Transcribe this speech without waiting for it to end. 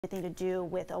anything to do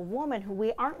with a woman who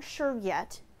we aren't sure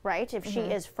yet, right? If she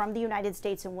is from the United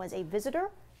States and was a visitor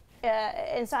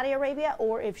in Saudi Arabia,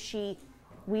 or if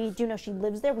we do know she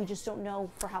lives there, we just don't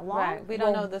know for how long. Right, we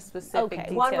don't know the specific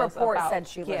details. One report about, said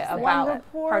she lives there. about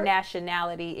her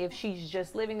nationality, if she's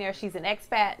just living there, she's an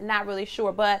expat, not really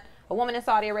sure. But a woman in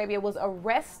Saudi Arabia was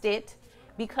arrested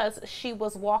because she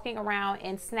was walking around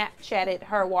and Snapchatted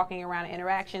her walking around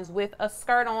interactions with a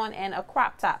skirt on and a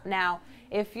crop top. Now,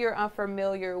 if you're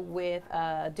unfamiliar with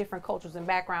different cultures and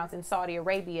backgrounds in Saudi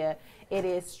Arabia, it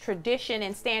is tradition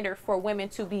and standard for women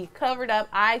to be covered up.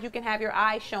 Eyes, you can have your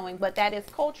eyes showing, but that is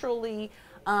culturally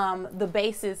the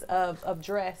basis of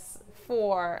dress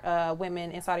for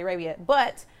women in Saudi Arabia.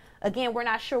 But again, we're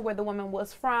not sure where the woman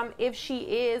was from, if she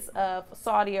is of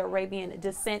Saudi Arabian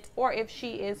descent or if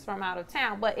she is from out of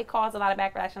town. But it caused a lot of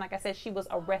backlash. And like I said, she was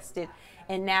arrested.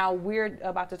 And now we're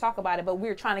about to talk about it, but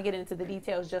we're trying to get into the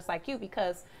details just like you,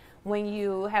 because when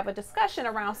you have a discussion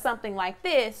around something like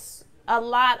this,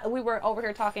 we were over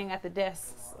here talking at the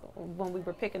desks when we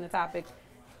were picking the topic,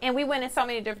 and we went in so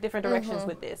many different directions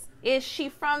with this. Is she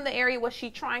from the area? Was she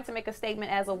trying to make a statement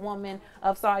as a woman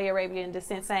of Saudi Arabian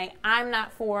descent, saying, I'm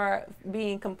not for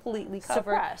being completely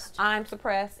covered, I'm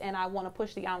suppressed, and I want to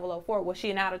push the envelope forward? Was she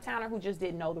an out-of-towner who just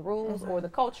didn't know the rules or the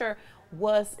culture?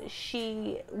 Was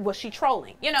she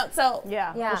trolling? You know, so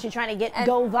yeah. Was she trying to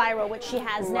go viral, which she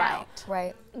has now?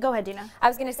 Right. Go ahead, Dina. I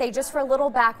was going to say, just for a little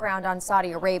background on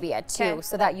Saudi Arabia too,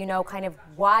 so that you know kind of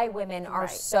why women are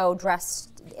so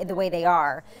dressed the way they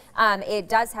are. It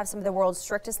does have some of the world's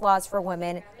strictest laws for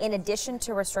women. In addition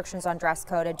to restrictions on dress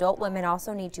code, adult women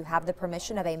also need to have the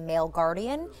permission of a male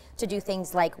guardian to do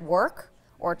things like work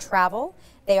or travel.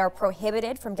 They are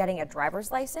prohibited from getting a driver's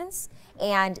license,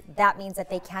 and that means that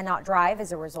they cannot drive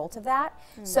as a result of that.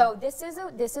 So this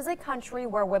is a country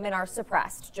where women are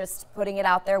suppressed. Just putting it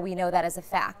out there, we know that as a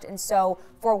fact. And so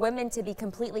for women to be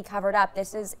completely covered up,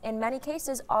 this is in many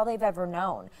cases all they've ever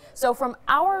known. So from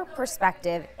our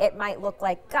perspective, it might look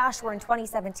like, gosh, we're in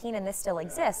 2017 and this still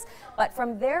exists. But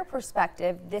from their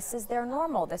perspective, this is their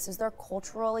normal. This is their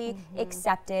culturally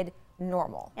accepted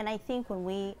normal. And I think when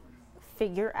we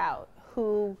figure out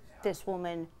who this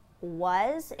woman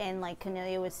was, and like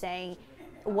Cornelia was saying,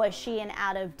 was she an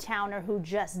out-of-towner who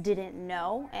just didn't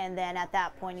know? And then at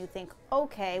that point you think,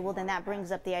 okay, well then that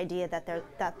brings up the idea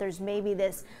that there's maybe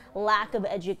this lack of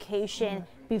education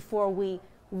before we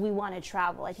want to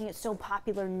travel. I think it's so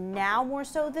popular now, more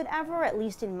so than ever, at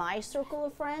least in my circle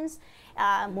of friends.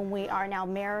 When we are now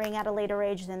marrying at a later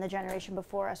age than the generation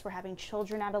before us, we're having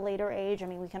children at a later age. I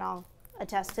mean, we can all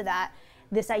attest to that.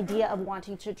 This idea of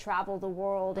wanting to travel the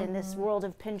world in this world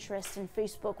of Pinterest and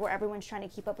Facebook, where everyone's trying to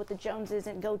keep up with the Joneses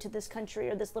and go to this country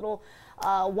or this little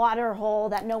water hole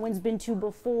that no one's been to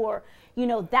before. You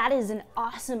know, that is an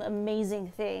awesome, amazing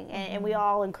thing. And we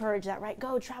all encourage that, right?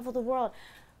 Go travel the world.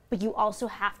 But you also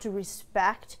have to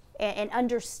respect and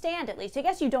understand, at least. I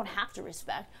guess you don't have to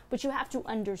respect, but you have to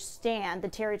understand the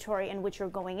territory in which you're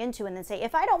going into, and then say,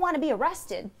 if I don't want to be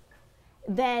arrested,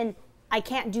 then I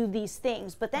can't do these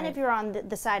things. But then if you're on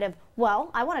the side of,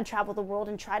 well, I want to travel the world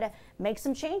and try to make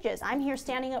some changes. I'm here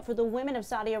standing up for the women of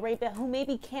Saudi Arabia who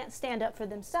maybe can't stand up for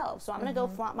themselves. So I'm going to go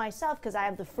flaunt myself because I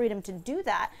have the freedom to do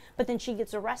that. But then she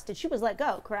gets arrested. She was let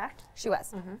go, correct? She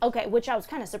was. Okay, which I was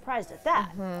kind of surprised at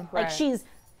that. Like, she's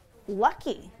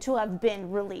lucky to have been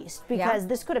released, because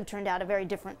this could have turned out a very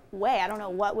different way. I don't know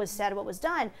what was said, what was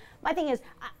done. My thing is,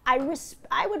 I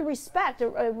would respect,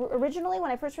 originally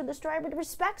when I first heard the story, I would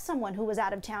respect someone who was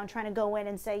out of town trying to go in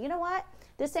and say, you know what,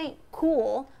 this ain't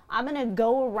cool. I'm going to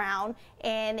go around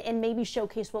and maybe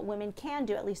showcase what women can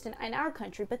do, at least in our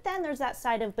country. But then there's that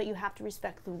side of, but you have to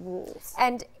respect the rules.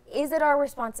 And is it our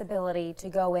responsibility to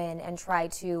go in and try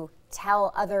to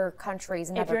tell other countries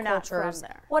and other cultures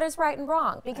what is right and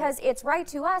wrong? Because it's right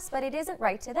to us, but it isn't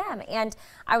right to them. And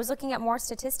I was looking at more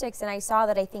statistics, and I saw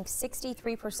that I think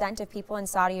 63% of people in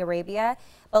Saudi Arabia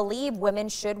believe women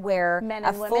should wear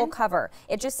a full cover.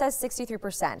 It just says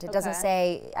 63%. It doesn't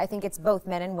say, I think it's both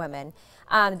men and women,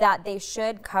 that they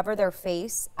should cover their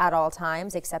face at all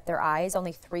times except their eyes.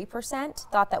 Only 3%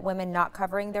 thought that women not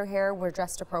covering their hair were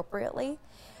dressed appropriately.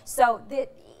 So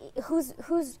is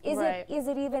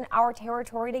it even our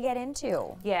territory to get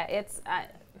into? Yeah, it's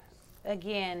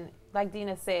again, like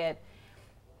Dina said,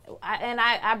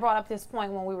 I brought up this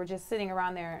point when we were just sitting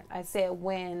around there. I said,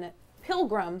 when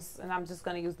pilgrims, and I'm just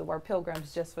going to use the word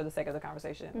pilgrims just for the sake of the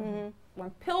conversation, when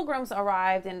pilgrims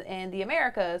arrived in the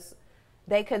Americas,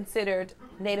 they considered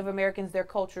Native Americans, their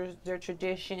cultures, their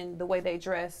tradition, the way they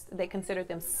dressed, they considered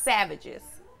them savages.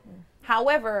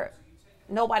 However,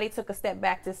 nobody took a step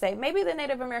back to say, maybe the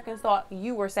Native Americans thought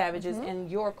you were savages in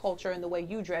your culture and the way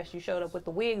you dressed. You showed up with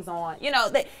the wigs on, you know,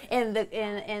 and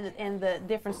the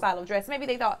different style of dress. Maybe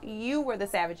they thought you were the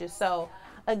savages. So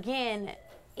again,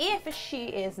 if she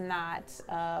is not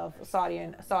of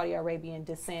Saudi Arabian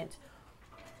descent,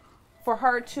 for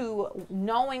her to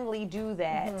knowingly do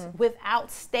that without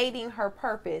stating her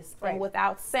purpose and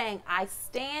without saying, I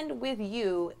stand with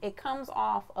you, it comes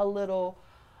off a little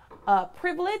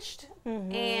privileged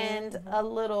and a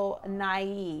little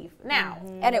naive. Now,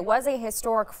 and it was a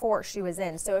historic fort she was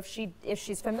in, so if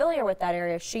she's familiar with that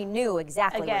area, she knew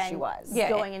exactly where she was.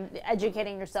 Going and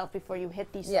educating yourself before you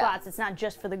hit these spots. It's not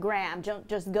just for the gram. Don't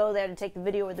just go there to take the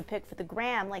video or the pic for the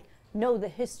gram. Like, know the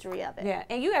history of it. Yeah,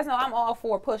 and you guys know I'm all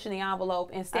for pushing the envelope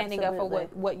and standing up for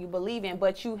what you believe in,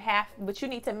 but you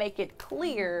need to make it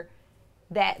clear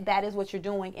that that is what you're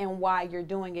doing and why you're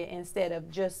doing it, instead of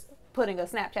just putting a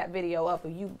Snapchat video up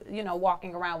of you know,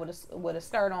 walking around with a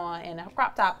skirt on and a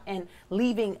crop top and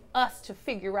leaving us to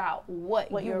figure out what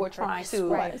you were trying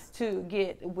to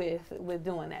get with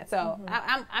doing that. So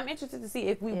I'm interested to see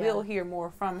if we will hear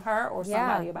more from her or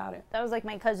somebody about it. That was like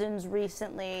my cousins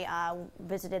recently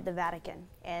visited the Vatican,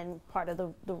 and part of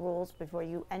the rules before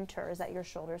you enter is that your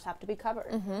shoulders have to be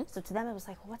covered. So to them it was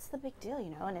like, well, what's the big deal, you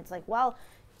know? And it's like, well,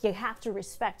 you have to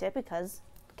respect it because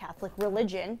Catholic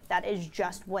religion, that is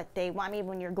just what they want. I mean,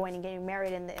 when you're going and getting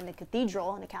married in the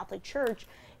cathedral in a Catholic church,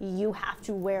 you have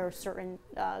to wear certain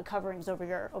coverings over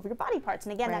your body parts.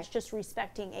 And again, that's just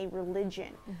respecting a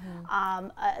religion.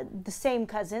 The same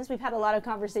cousins, we've had a lot of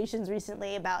conversations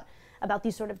recently about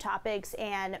these sort of topics,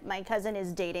 and my cousin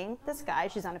is dating this guy.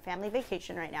 She's on a family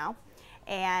vacation right now,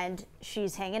 and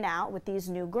she's hanging out with these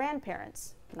new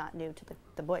grandparents, not new to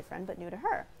the boyfriend, but new to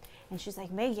her. And she's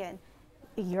like, Megan,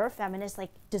 you're a feminist, like,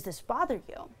 does this bother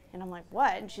you? And I'm like,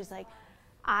 what? And she's like,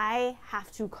 I have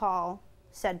to call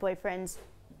said boyfriends,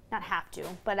 not have to,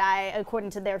 but according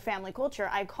to their family culture,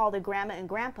 I call the grandma and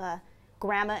grandpa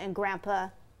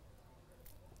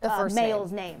the first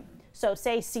male's name. So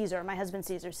say Caesar, my husband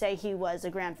Caesar, say he was a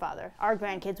grandfather. Our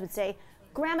grandkids would say,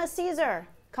 Grandma Caesar,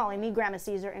 calling me Grandma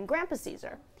Caesar and Grandpa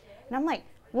Caesar. And I'm like,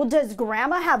 well, does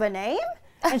grandma have a name?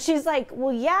 And she's like,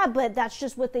 well, yeah, but that's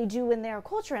just what they do in their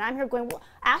culture. And I'm here going, well,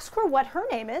 ask her what her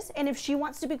name is. And if she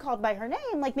wants to be called by her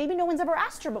name, like, maybe no one's ever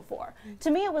asked her before. To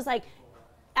me, it was like,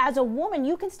 as a woman,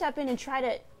 you can step in and try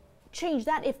to change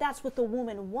that if that's what the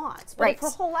woman wants. But if her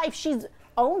whole life she's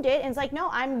owned it and it's like, no,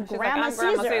 I'm Grandma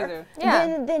Caesar.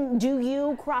 Then do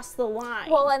you cross the line?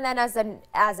 Well, and then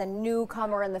as a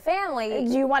newcomer in the family,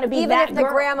 do you want to be even that if the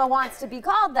grandma wants to be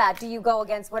called that, do you go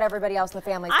against what everybody else in the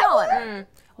family's calling her?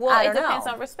 Well, it depends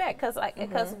on respect,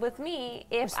 because with me,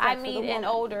 if I meet an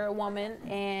older woman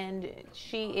and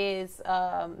she is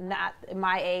not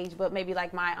my age, but maybe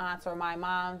like my aunt's or my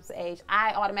mom's age,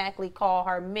 I automatically call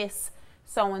her Miss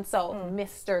so-and-so,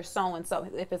 Mr. so-and-so,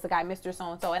 if it's a guy, Mr.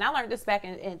 so-and-so. And I learned this back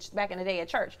in the day at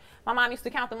church. My mom used to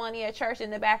count the money at church in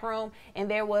the back room,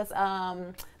 and there was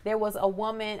a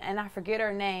woman, and I forget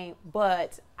her name,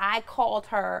 but I called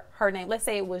her name. Let's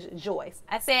say it was Joyce.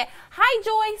 I said, hi,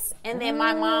 Joyce. And then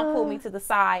my mom pulled me to the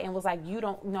side and was like, you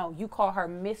don't know. You call her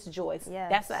Miss Joyce.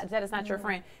 Yes. That is not your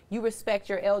friend. You respect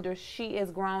your elders. She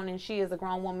is grown, and she is a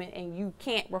grown woman, and you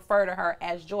can't refer to her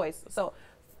as Joyce. So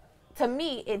to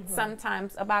me, it's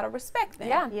sometimes about a respect thing.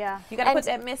 Yeah. You got to put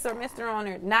that Miss or Mr. on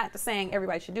there. Not saying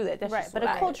everybody should do that. That's right, but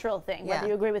a cultural thing. Whether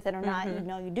you agree with it or not, you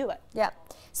know you do it. Yeah.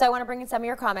 So I want to bring in some of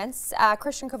your comments.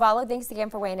 Christian Cavallo, thanks again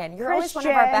for weighing in. You're always one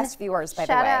of our best viewers, by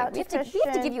the way. We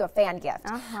have to give you a fan gift.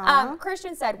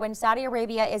 Christian said, when Saudi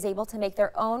Arabia is able to make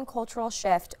their own cultural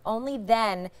shift, only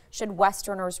then should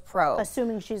Westerners probe.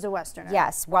 Assuming she's a Westerner.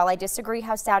 Yes. While I disagree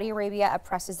how Saudi Arabia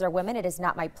oppresses their women, it is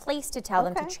not my place to tell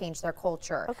them to change their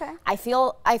culture. Okay. I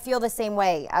feel the same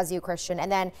way as you, Christian.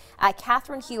 And then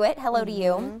Catherine Hewitt, hello to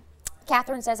you.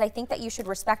 Catherine says, I think that you should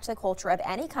respect the culture of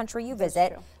any country you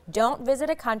visit. Don't visit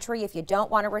a country if you don't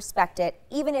want to respect it,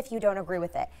 even if you don't agree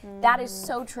with it. That is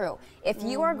so true. If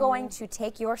you are going to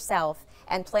take yourself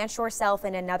and plant yourself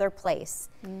in another place,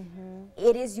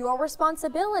 it is your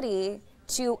responsibility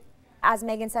to, as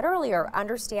Megan said earlier,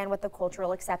 understand what the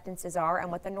cultural acceptances are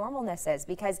and what the normalness is.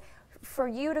 Because for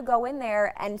you to go in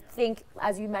there and think,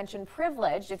 as you mentioned,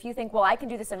 privileged, if you think, well, I can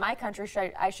do this in my country,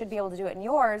 I should be able to do it in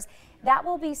yours, that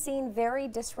will be seen very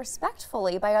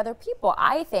disrespectfully by other people,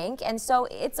 I think. And so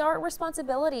it's our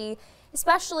responsibility,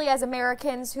 especially as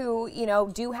Americans who, you know,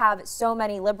 do have so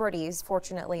many liberties,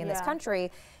 fortunately, in this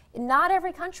country. Not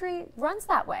every country runs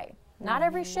that way. Not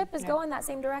every ship is going that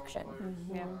same direction.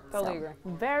 Yeah, totally agree.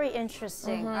 Very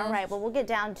interesting. All right, well, we'll get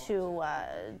down to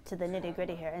the nitty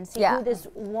gritty here and see who this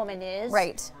woman is.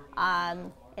 Right.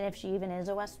 And if she even is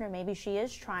a Westerner, maybe she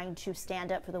is trying to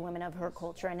stand up for the women of her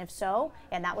culture. And if so,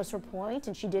 and that was her point,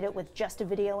 and she did it with just a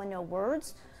video and no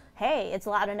words, hey, it's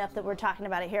loud enough that we're talking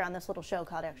about it here on this little show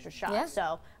called Extra Shot. Yeah.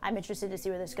 So I'm interested to see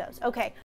where this goes. Okay,